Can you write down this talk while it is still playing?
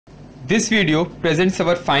This video presents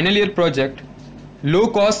our final year project, low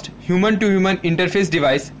cost human to human interface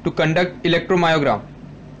device to conduct electro-myogram.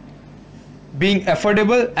 Being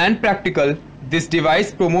affordable and practical, this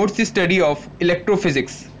device promotes the study of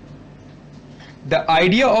electrophysics. The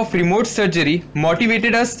idea of remote surgery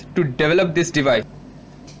motivated us to develop this device.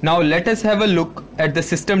 Now let us have a look at the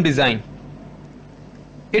system design.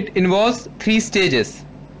 It involves 3 stages.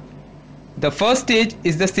 The first stage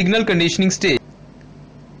is the signal conditioning stage.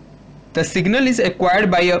 The signal is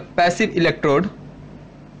acquired by a passive electrode.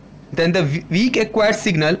 Then the weak acquired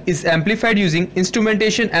signal is amplified using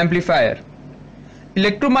instrumentation amplifier.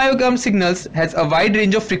 Electromyogram signals has a wide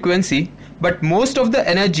range of frequency, but most of the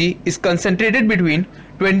energy is concentrated between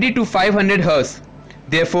 20 to 500 Hz.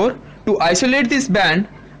 Therefore, to isolate this band,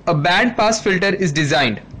 a band pass filter is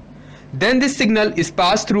designed. Then this signal is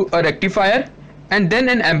passed through a rectifier and then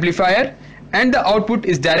an amplifier, and the output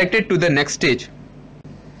is directed to the next stage.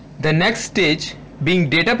 The next stage, being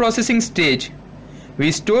data processing stage,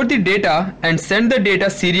 we store the data and send the data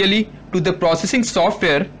serially to the processing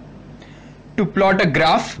software to plot a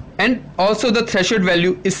graph, and also the threshold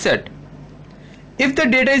value is set. If the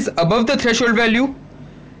data is above the threshold value,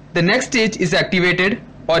 the next stage is activated,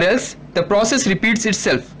 or else the process repeats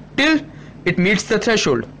itself till it meets the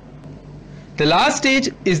threshold. The last stage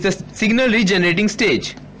is the signal regenerating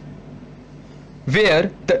stage,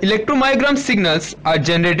 where the electromyogram signals are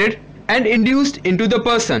generated and induced into the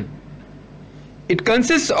person. It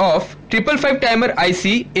consists of 555 timer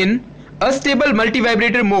IC in a stable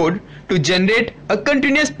multivibrator mode to generate a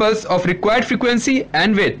continuous pulse of required frequency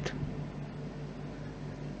and width.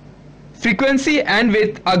 Frequency and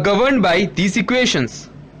width are governed by these equations.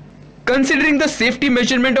 Considering the safety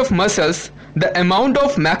measurement of muscles, the amount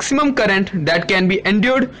of maximum current that can be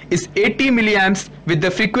endured is 80 milliamps with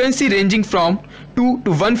the frequency ranging from 2 to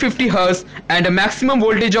 150 Hz and a maximum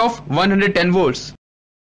voltage of 110 volts.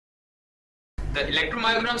 The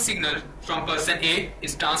electromyogram signal from person A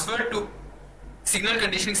is transferred to signal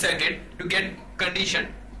conditioning circuit to get conditioned.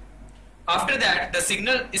 After that, the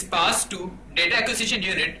signal is passed to data acquisition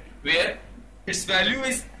unit, where its value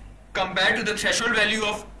is compared to the threshold value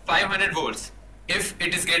of 500 volts. If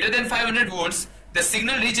it is greater than 500 volts, the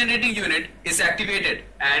signal regenerating unit is activated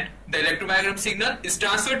and the electromyogram signal is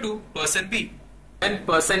transferred to person B. When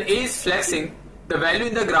person A is flexing, the value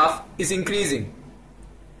in the graph is increasing,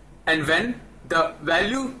 and when the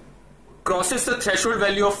value crosses the threshold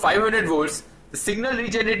value of 500 volts, the signal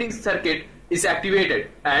regenerating circuit is activated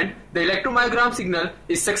and the electromyogram signal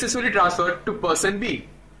is successfully transferred to person B.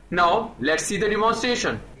 Now let's see the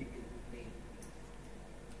demonstration.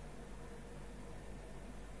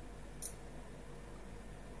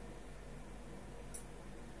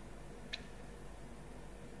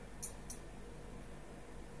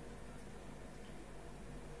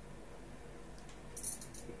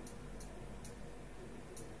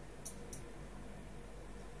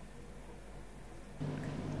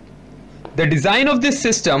 The design of this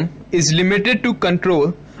system is limited to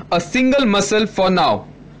control a single muscle for now,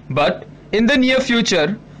 but in the near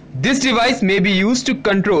future, this device may be used to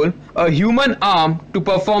control a human arm to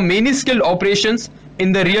perform many skilled operations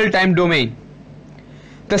in the real-time domain.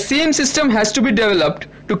 The same system has to be developed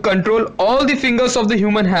to control all the fingers of the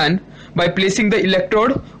human hand by placing the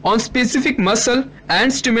electrode on specific muscle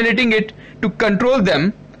and stimulating it to control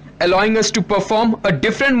them, allowing us to perform a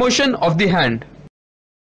different motion of the hand.